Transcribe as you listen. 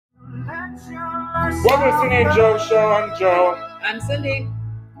Welcome to the Joe Show. I'm Joe. I'm Cindy.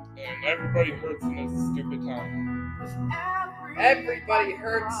 And everybody hurts in this stupid town. Everybody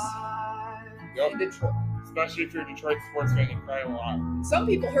hurts Yep. in Detroit. Especially if you're a Detroit sports fan, you cry a lot. Some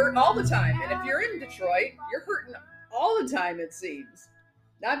people hurt all the time. And if you're in Detroit, you're hurting all the time, it seems.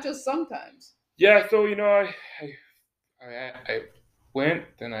 Not just sometimes. Yeah, so, I went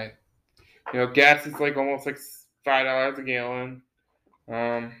and gas is like almost like $5 a gallon.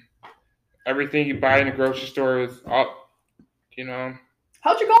 Everything you buy in a grocery store is up,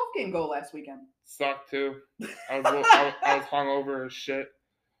 How'd your golf game go last weekend? Sucked too. I was hungover as shit.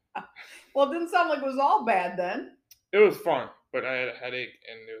 Well, it didn't sound like it was all bad then. It was fun, but I had a headache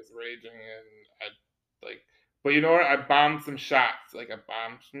and it was raging but you know what? I bombed some shots. Like I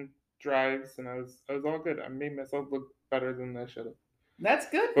bombed some drives and I was all good. I made myself look better than I should have. That's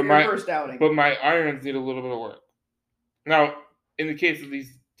good for your first outing. But my irons need a little bit of work. Now, in the case of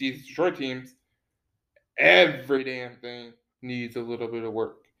these Detroit teams, every damn thing needs a little bit of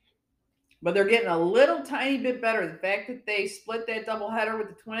work. But they're getting a little tiny bit better. The fact that they split that doubleheader with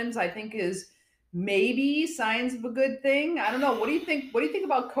the Twins, I think, is maybe signs of a good thing. I don't know. What do you think? What do you think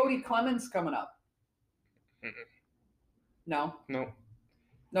about Cody Clemens coming up? Mm-mm. No.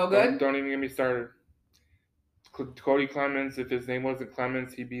 No good? Don't even get me started. Cody Clemens, if his name wasn't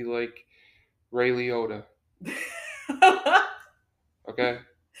Clemens, he'd be like Ray Liotta. Okay?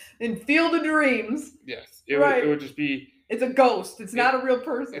 In Field of Dreams. Yes. It would just be... It's a ghost. It's not a real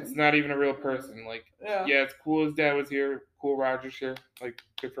person. It's not even a real person. Like, yeah, it's cool his dad was here. Cool Roger's here. Like,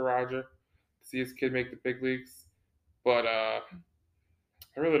 good for Roger to see his kid make the big leagues. But I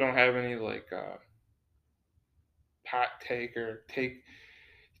really don't have any, hot take.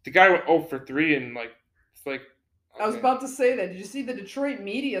 The guy went 0 for 3 and, it's like... Okay. I was about to say that. Did you see the Detroit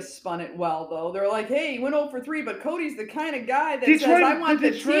media spun it well, though? They're like, hey, he went 0 for 3, but Cody's the kind of guy that says, I want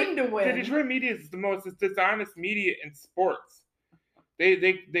the team to win. The Detroit media is the most dishonest media in sports.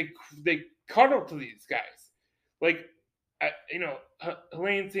 They cuddle to these guys. Like,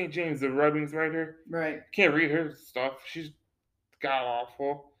 Helene St. James, the Red Wings writer. Right. Can't read her stuff. She's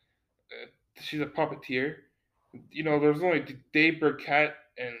god-awful. She's a puppeteer. There's only Dave Burkett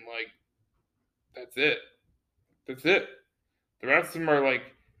and, that's it. That's it. The rest of them are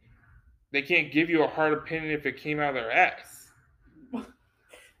they can't give you a hard opinion if it came out of their ass.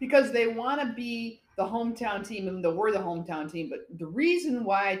 Because they want to be the hometown team, even though we're the hometown team. But the reason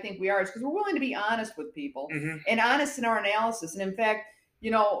why I think we are is because we're willing to be honest with people and honest in our analysis. And in fact,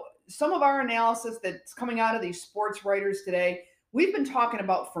 some of our analysis that's coming out of these sports writers today, we've been talking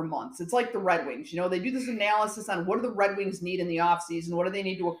about for months. It's like the Red Wings. They do this analysis on what do the Red Wings need in the offseason? What do they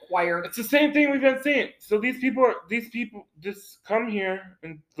need to acquire? It's the same thing we've been saying. So these people just come here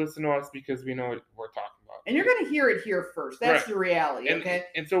and listen to us because we know what we're talking about. And you're going to hear it here first. That's the reality, okay?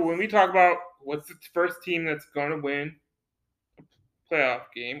 And so when we talk about what's the first team that's going to win a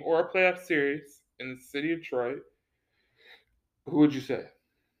playoff game or a playoff series in the city of Detroit, who would you say?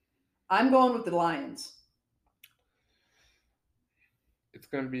 I'm going with the Lions. It's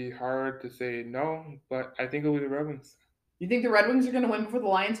going to be hard to say no, but I think it'll be the Red Wings. You think the Red Wings are going to win before the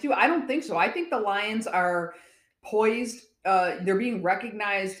Lions do? I don't think so. I think the Lions are poised. They're being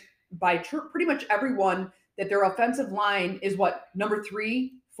recognized by pretty much everyone that their offensive line is number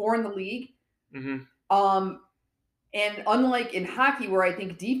 3, 4 in the league. Mm-hmm. And unlike in hockey, where I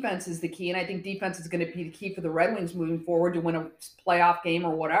think defense is the key, and I think defense is going to be the key for the Red Wings moving forward to win a playoff game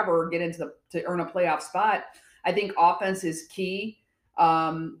or whatever, or get to earn a playoff spot. I think offense is key.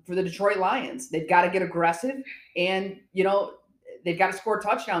 For the Detroit Lions. They've got to get aggressive and, they've got to score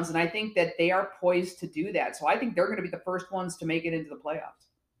touchdowns. And I think that they are poised to do that. So I think they're going to be the first ones to make it into the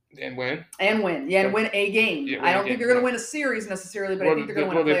playoffs. And win? And win. Yeah, and win a game. Yeah, I don't think they're going to win a series necessarily, but I think they're going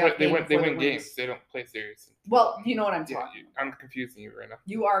to win a playoff game. They win games. They don't play series. Well, you know what I'm talking about. I'm confusing you right now.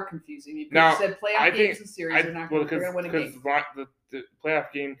 You are confusing me. Now, you said playoff games and series are not going to win a game. Because the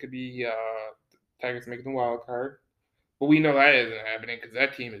playoff game could be Tigers making the wild card. But we know that isn't happening because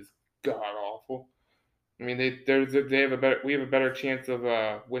that team is god awful. I mean, we have a better chance of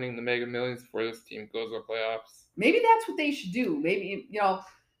winning the Mega Millions before this team goes to the playoffs. Maybe that's what they should do. Maybe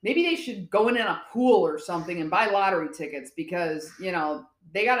they should go in a pool or something and buy lottery tickets because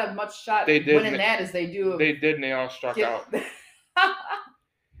they got as much shot winning that as they do. They did, and they all struck out.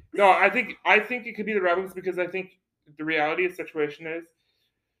 No, I think it could be the Red Wings because I think the reality of the situation is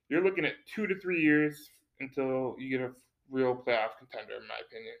you're looking at 2 to 3 years until you get a real playoff contender, in my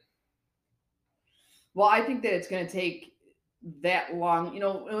opinion. Well, I think that it's going to take that long.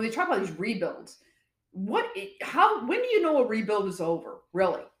 When they talk about these rebuilds, when do you know a rebuild is over?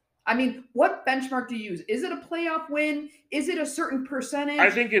 Really? I mean, what benchmark do you use? Is it a playoff win? Is it a certain I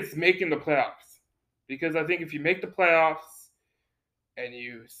percentage? think it's making the playoffs because I think if you make the playoffs and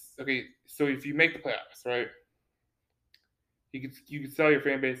so if you make the playoffs, right, you could tell your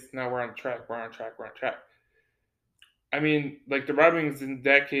fan base now we're on track, we're on track, we're on track. I mean, like the Red Wings in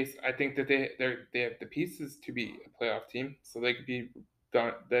that case, I think that they have the pieces to be a playoff team, so they could be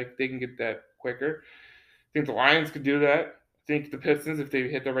done. They can get that quicker. I think the Lions could do that. I think the Pistons, if they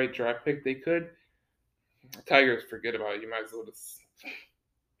hit the right draft pick, they could. The Tigers, forget about it. You might as well just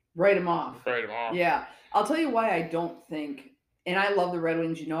Write them off. write them off. Yeah. I'll tell you why I don't think, and I love the Red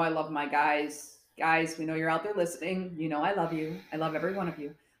Wings. You know, I love my guys. Guys, we know you're out there listening. You know, I love you. I love every one of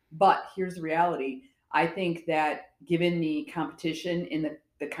you. But here's the reality. I think that given the competition in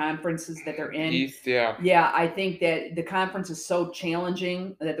the conferences that they're in, East, yeah. yeah, I think that the conference is so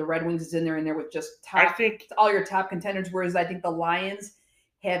challenging that the Red Wings is in there with just I top, think all your top contenders. Whereas I think the Lions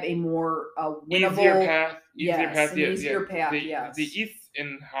have a more winnable, easier path. yes, an Yeah, easier path. The Yes, East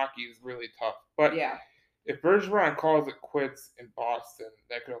in hockey is really tough, but yeah. if Bergeron calls it quits in Boston,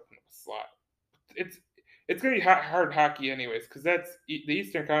 that could open up a slot. It's it's gonna be hard hockey anyways, because that's the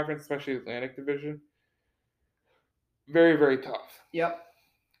Eastern Conference, especially the Atlantic Division, very very tough. Yep.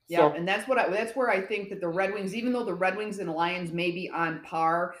 Yeah, So and that's where I think that the Red Wings, even though the Red Wings and Lions may be on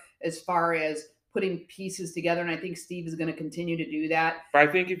par as far as putting pieces together, and I think Steve is going to continue to do that. but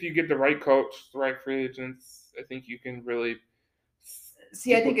I think if you get the right coach, the right free agents, I think you can really.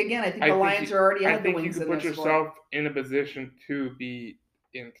 See, I think again, I think the Lions are already ahead of the Wings. You can put yourself in a position to be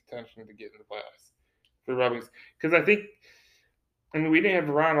in contention to get in the playoffs for the Red Wings, because I mean, we didn't have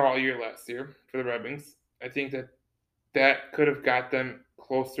Verano all year last year for the Red Wings. I think that could have got them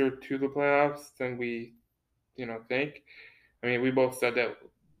closer to the playoffs than we, think. I mean, we both said that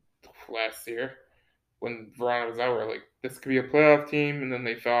last year when Verano was out. We're like, this could be a playoff team, and then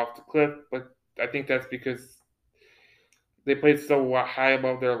they fell off the cliff. But I think that's because they played so high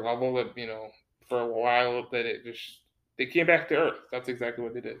above their level that for a while that they came back to earth. That's exactly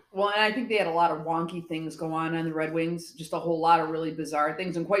what they did. Well, and I think they had a lot of wonky things go on the Red Wings, just a whole lot of really bizarre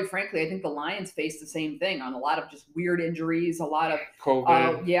things. And quite frankly, I think the Lions faced the same thing on a lot of just weird injuries, a lot of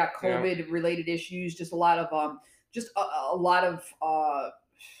COVID, COVID related issues, just a lot of just a lot of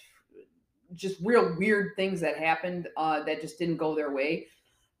just real weird things that happened that just didn't go their way.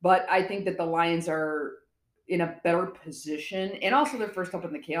 But I think that the Lions are in a better position, and also they're first up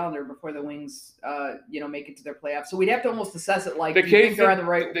in the calendar before the Wings, make it to their playoffs. So we'd have to almost assess it like, the do you case think they're on the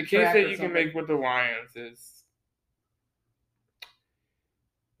right the case track that or you can something? make with the Lions is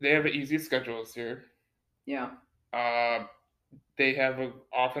they have an easy schedule this year. Yeah. They have an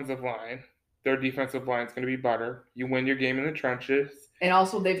offensive line. Their defensive line is going to be better. You win your game in the trenches. And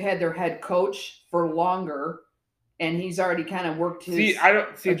also, they've had their head coach for longer, and he's already kind of worked his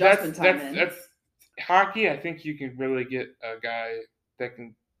adjustment time in. That's hockey. I think you can really get a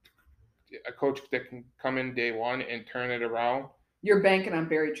coach that can come in day one and turn it around. You're banking on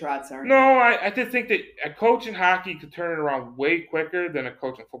Barry Trotz, aren't you? No, I just think that a coach in hockey could turn it around way quicker than a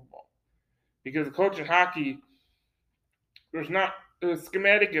coach in football, because a coach in hockey, there's not a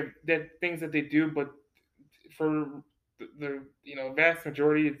schematic of that things that they do, but for the vast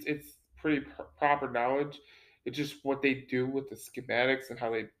majority, it's pretty proper knowledge. It's just what they do with the schematics and how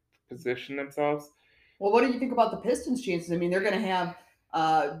they position themselves. Well, what do you think about the Pistons' chances? I mean, they're going to have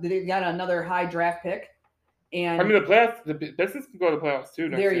they've got another high draft pick, and I mean the Pistons can go to the playoffs too.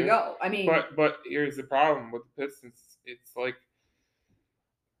 There you go. I mean, but here's the problem with the Pistons. It's like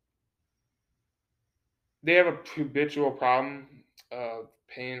they have a habitual problem of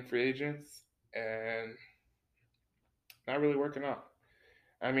paying free agents and not really working out.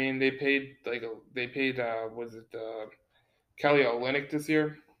 I mean, they paid was it Kelly Olynyk this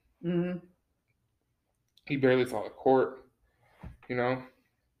year? Mm-hmm. He barely saw the court. They got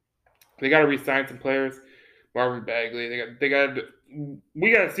to re-sign some players. Marvin Bagley.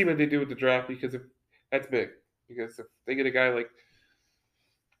 We got to see what they do with the draft, because that's big. Because if they get a guy like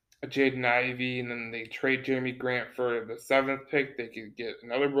a Jaden Ivey and then they trade Jeremy Grant for the 7th pick, they could get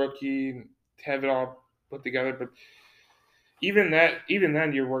another rookie and have it all put together. But even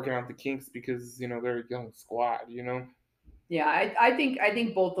then, you're working out the kinks because they're a young squad. Yeah, I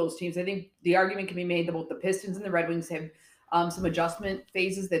think both those teams. I think the argument can be made that both the Pistons and the Red Wings have some adjustment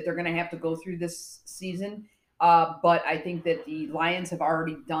phases that they're going to have to go through this season. But I think that the Lions have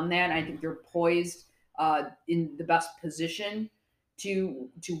already done that. I think they're poised in the best position to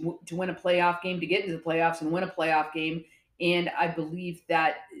win a playoff game, to get into the playoffs and win a playoff game. And I believe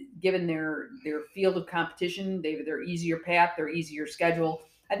that given their field of competition, their easier path, their easier schedule,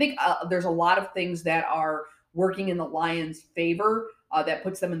 I think there's a lot of things that are working in the Lions' favor. that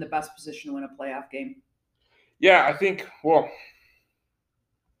puts them in the best position to win a playoff game. Yeah, I think,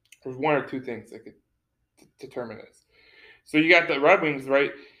 there's one or two things that could determine this. So you got the Red Wings,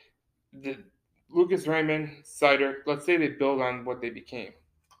 right? The Lucas Raymond, Seider, let's say they build on what they became.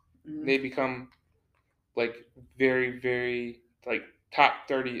 Mhm. They become like very, very like top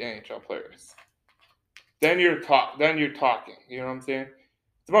 30 NHL players. Then you're talking. You know what I'm saying?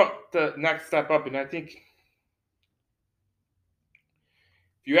 It's about the next step up, and I think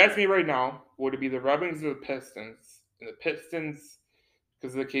if you ask me right now, would it be the Red Wings or the Pistons? And the Pistons,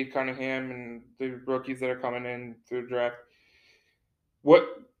 because of the Cade Cunningham and the rookies that are coming in through the draft, what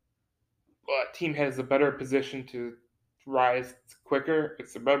team has a better position to rise quicker?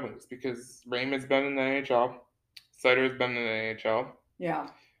 It's the Red Wings because Raymond's been in the NHL, Seider's been in the NHL. Yeah.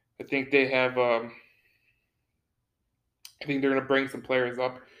 I think they have. I think they're going to bring some players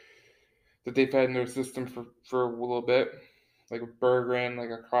up that they've had in their system for a little bit, like a Berggren,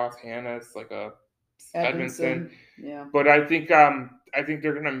 like a Cross Hannes, like a Edmondson. Yeah. But I think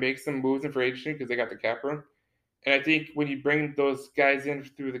they're going to make some moves in free agency because they got the cap room. And I think when you bring those guys in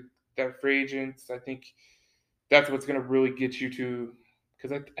through that free agents, I think that's what's going to really get you to.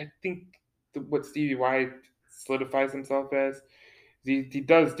 Because I think what Stevie Y solidifies himself as, he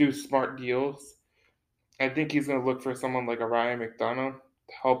does do smart deals. I think he's going to look for someone like a Ryan McDonough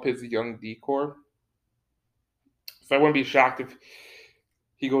to help his young D-core. So I wouldn't be shocked if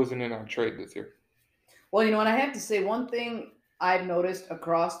he goes in and on trade this year. Well, you know, and I have to say one thing I've noticed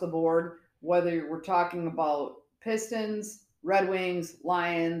across the board, whether we're talking about Pistons, Red Wings,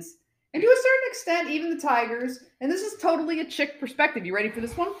 Lions, and to a certain extent, even the Tigers, and this is totally a chick perspective. You ready for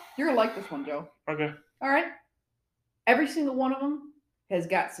this one? You're going to like this one, Joe. Okay. All right. Every single one of them has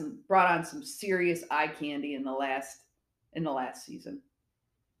brought on some serious eye candy in the last season.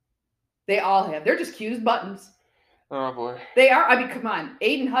 They all have. They're just cute as buttons. Oh boy. They are. I mean, come on.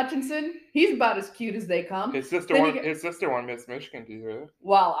 Aiden Hutchinson, he's about as cute as they come. His sister won Miss Michigan, do you hear that?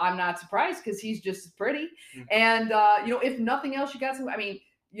 Well, I'm not surprised because he's just as pretty. Mm-hmm. And if nothing else, you got some. I mean,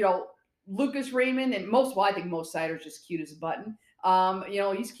 Lucas Raymond and I think most Seider's just cute as a button.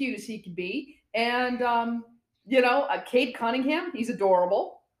 He's cute as he can be. And Cade Cunningham, he's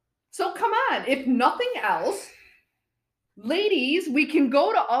adorable. So come on, if nothing else, ladies, we can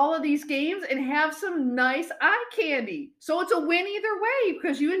go to all of these games and have some nice eye candy. So it's a win either way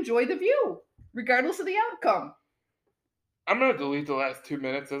because you enjoy the view, regardless of the outcome. I'm going to delete the last 2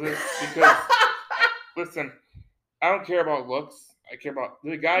 minutes of this because, listen, I don't care about looks. I care about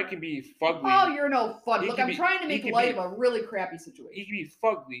the guy can be fugly. Oh, you're no fun. Look, I'm trying to make light of a really crappy situation. He can be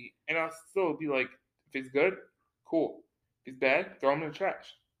fugly, and I'll still be like, if he's good, cool. If he's bad, throw him in the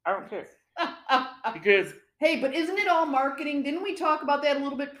trash. I don't care. Because... Hey, but isn't it all marketing? Didn't we talk about that a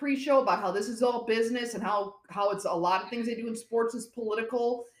little bit pre-show about how this is all business and how it's a lot of things they do in sports is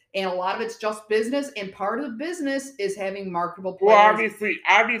political and a lot of it's just business, and part of the business is having marketable players. Well,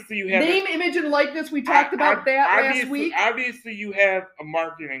 obviously you have name, image, and likeness. We talked about that last week. Obviously, you have a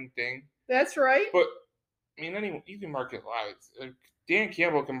marketing thing. That's right. But I mean, anyone you can market lives. Dan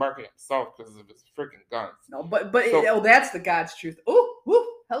Campbell can market himself because of his freaking guns. No, but that's the God's truth. Ooh, woo.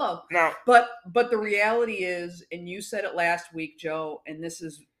 Hello. Now, but the reality is, and you said it last week, Joe, and this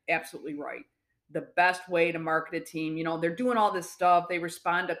is absolutely right. The best way to market a team, they're doing all this stuff. They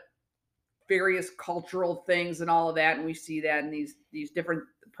respond to various cultural things and all of that, and we see that in these different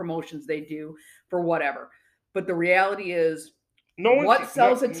promotions they do for whatever. But the reality is, what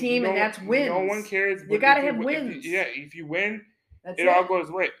sells a team, and that's wins. No one cares. You got to have wins. If you win, it all goes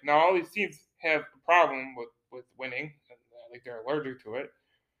away. Now, all these teams have a problem with winning. Like they're allergic to it.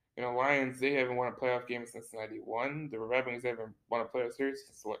 Lions, they haven't won a playoff game since 91. The Red Wings haven't won a playoff series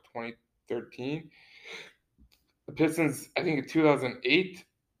since, 2013. The Pistons, I think in 2008.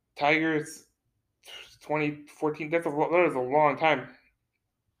 Tigers, 2014. That is a long time.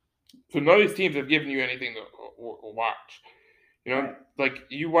 So none of these teams have given you anything to watch. Right. Like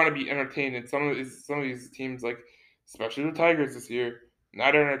you want to be entertained, and some of these teams, like especially the Tigers this year,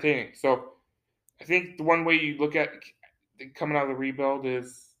 not entertaining. So I think the one way you look at coming out of the rebuild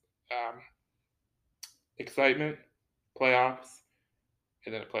is excitement, playoffs,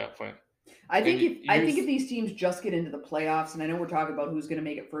 and then a playoff win. I think if these teams just get into the playoffs, and I know we're talking about who's going to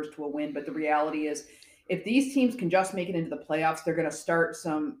make it first to a win, but the reality is, if these teams can just make it into the playoffs, they're going to start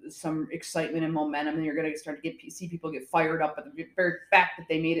some excitement and momentum, and you're going to start to see people get fired up at the very fact that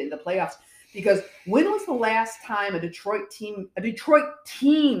they made it in the playoffs. Because when was the last time a Detroit team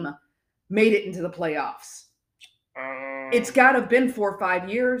made it into the playoffs? It's got to have been 4 or 5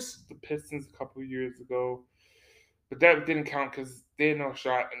 years. The Pistons a couple of years ago, but that didn't count because they had no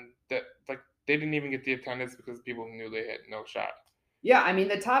shot, and they didn't even get the attendance because people knew they had no shot. Yeah, I mean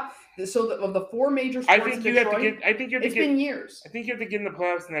the top. Of the four major I sports think in you have to Detroit, get. I think you have to it's get. been years. I think you have to get in the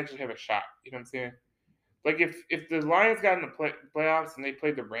playoffs and actually have a shot. You know what I'm saying? Like if the Lions got in the playoffs and they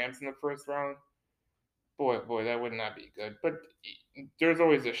played the Rams in the first round, boy, that would not be good. But there's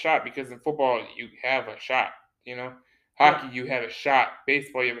always a shot because in football you have a shot. You know, Yeah. hockey you have a shot.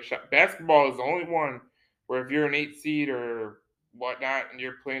 Baseball you have a shot. Basketball is the only one where if you're an 8 seed or whatnot and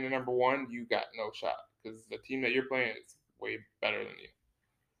you're playing the number one, you got no shot because the team that you're playing is way better than you.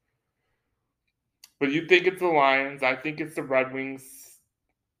 But you think it's the Lions. I think it's the Red Wings.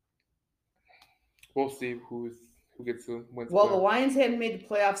 We'll see who gets to wins the Well, the playoffs. Lions hadn't made the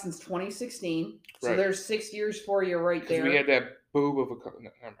playoffs since 2016, so Right. there's 6 years for you right Because there. we had that boob of a. No,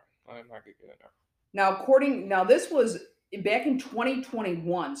 never mind. I'm not gonna get it now. Now this was back in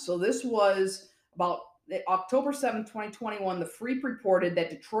 2021, so this was about October 7th, 2021. The Freep reported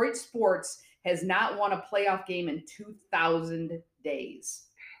that Detroit sports has not won a playoff game in 2,000 days.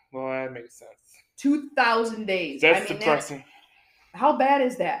 Well, that makes sense. 2,000 days. That's depressing. How bad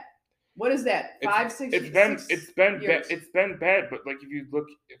is that? What is that? It's been bad, but like if you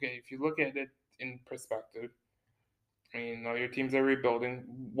look at it in perspective, I mean, all your teams are rebuilding.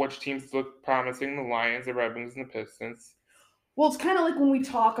 Which teams look promising? The Lions, the Red Wings, and the Pistons. Well, it's kind of like when we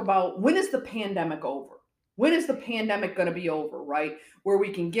talk about when is the pandemic over? When is the pandemic going to be over, right? Where we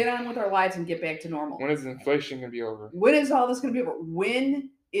can get on with our lives and get back to normal. When is inflation going to be over? When is all this going to be over?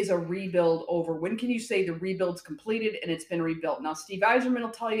 When is a rebuild over? When can you say the rebuild's completed and it's been rebuilt? Now, Steve Yzerman will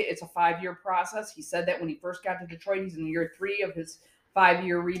tell you it's a 5-year process. He said that when he first got to Detroit. He's in year 3 of his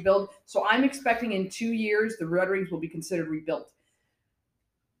 5-year rebuild. So I'm expecting in 2 years the Red Wings will be considered rebuilt.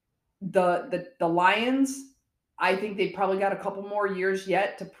 The Lions, I think they've probably got a couple more years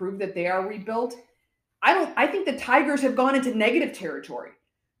yet to prove that they are rebuilt. I think the Tigers have gone into negative territory.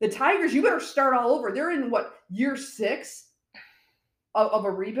 The Tigers, you better start all over. They're in year 6 of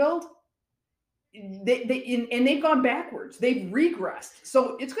a rebuild. They've gone backwards. They've regressed.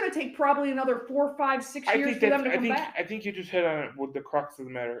 So it's going to take probably another 4, 5, 6 years for them to come back. I think you just hit on it with the crux of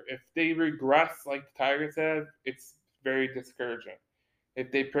the matter. If they regress like the Tigers have, it's very discouraging.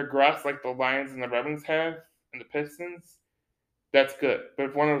 If they progress like the Lions and the Red Wings have and the Pistons, that's good. But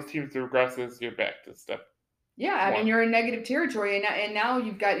if one of those teams regresses, you're back to step. Yeah, I mean you're in negative territory, and now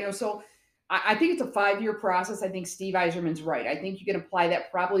you've got So I think it's a 5-year process. I think Steve Yzerman's right. I think you can apply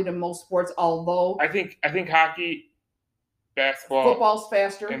that probably to most sports. Although I think hockey, basketball, football's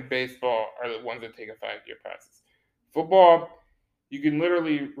faster, and baseball are the ones that take a 5-year process. Football, you can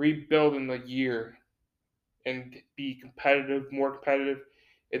literally rebuild in a year and be competitive, more competitive,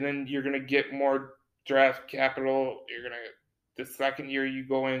 and then you're gonna get more draft capital. The second year you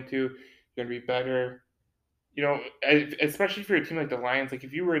go into, you're gonna be better. You know, especially for a team like the Lions. Like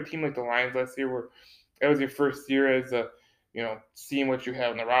if you were a team like the Lions last year, where that was your first year as seeing what you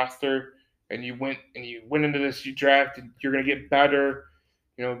have on the roster, and you went into this you draft, and you're gonna get better.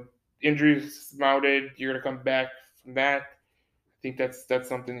 Injuries mounted, you're gonna come back from that. I think that's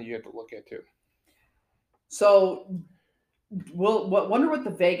something that you have to look at too. So, wonder what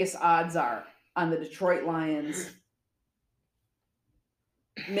the Vegas odds are on the Detroit Lions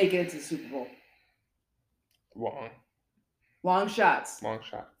making it to the Super Bowl. Long shots.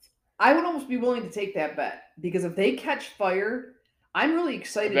 I would almost be willing to take that bet because if they catch fire, I'm really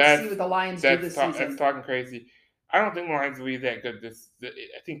excited to see what the Lions do this season. That's talking crazy. I don't think the Lions will be that good.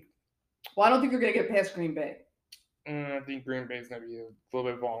 I think. Well, I don't think they're going to get past Green Bay. I think Green Bay is going to be a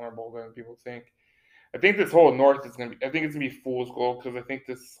little bit vulnerable than people think. I think this whole North is going to be. I think it's going to be fool's gold because I think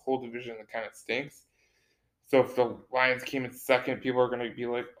this whole division kind of stinks. So if the Lions came in second, people are going to be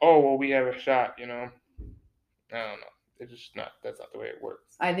like, "Oh, well, we have a shot," I don't know. It's just not. That's not the way it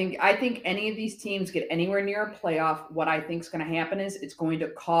works. I think any of these teams get anywhere near a playoff. What I think is going to happen is it's going to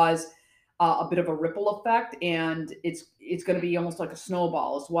cause a bit of a ripple effect, and it's going to be almost like a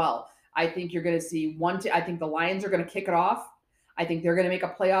snowball as well. I think you're going to see I think the Lions are going to kick it off. I think they're going to make a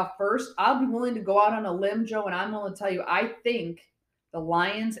playoff first. I'll be willing to go out on a limb, Joe, and I'm willing to tell you I think the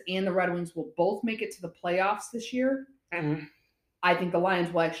Lions and the Red Wings will both make it to the playoffs this year. Mm-hmm. I think the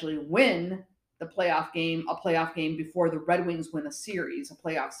Lions will actually win a playoff game before the Red Wings win a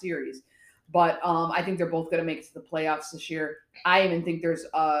playoff series. But I think they're both going to make it to the playoffs this year. I even think there's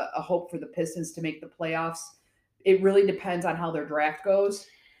a hope for the Pistons to make the playoffs. It really depends on how their draft goes.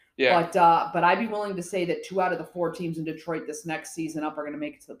 Yeah. But I'd be willing to say that 2 out of the 4 teams in Detroit this next season up are going to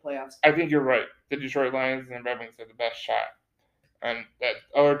make it to the playoffs. I think you're right. The Detroit Lions and the Red Wings have the best shot. And that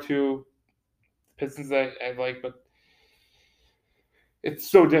other 2 Pistons I like, but it's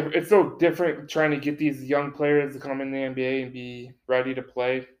so different. It's so different trying to get these young players to come in the NBA and be ready to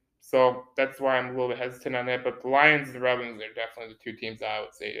play So that's why I'm a little bit hesitant on that. But the Lions and the Red Wings are definitely the two teams that I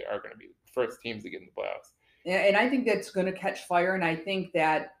would say are going to be the first teams to get in the playoffs. And I think that's going to catch fire. And I think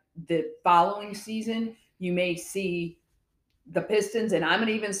that the following season, you may see the Pistons, and I'm going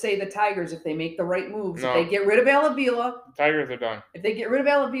to even say the Tigers if they make the right moves. No. If they get rid of Alavila, The Tigers are done. if they get rid of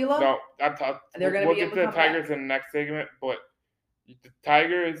Alavila, No, they're going to we'll be get able to to the come back. Tigers in the next segment, but the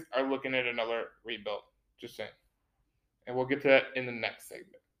Tigers are looking at another rebuild. Just saying. And we'll get to that in the next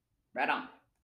segment. Right on.